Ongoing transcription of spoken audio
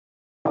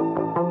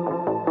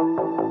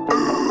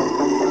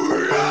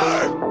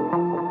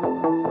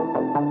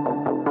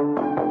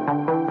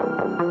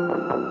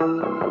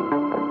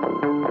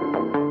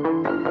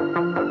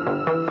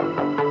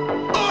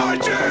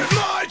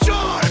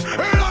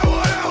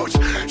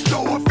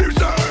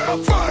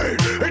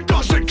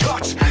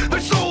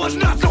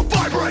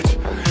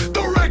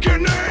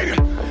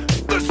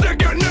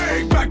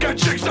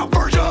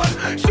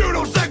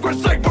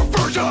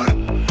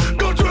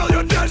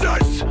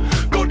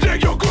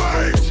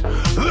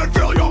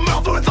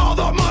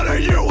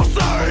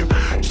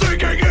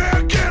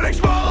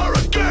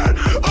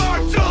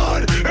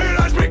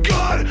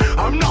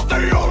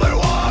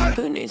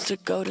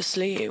to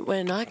sleep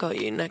when I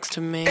got you next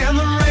to me. And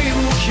the rain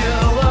will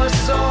kill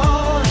us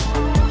all.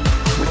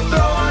 We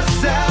throw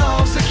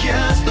ourselves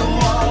against the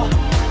wall,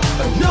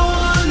 but no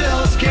one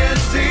else can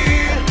see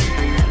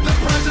the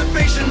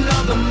preservation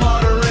of the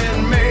martyr in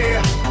me.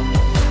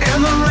 And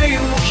the rain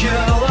will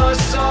kill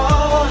us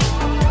all.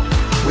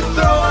 We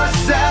throw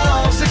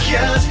ourselves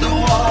against the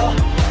wall,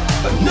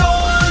 but no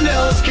one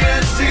else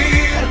can see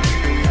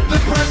the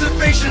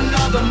preservation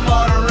of the martyr.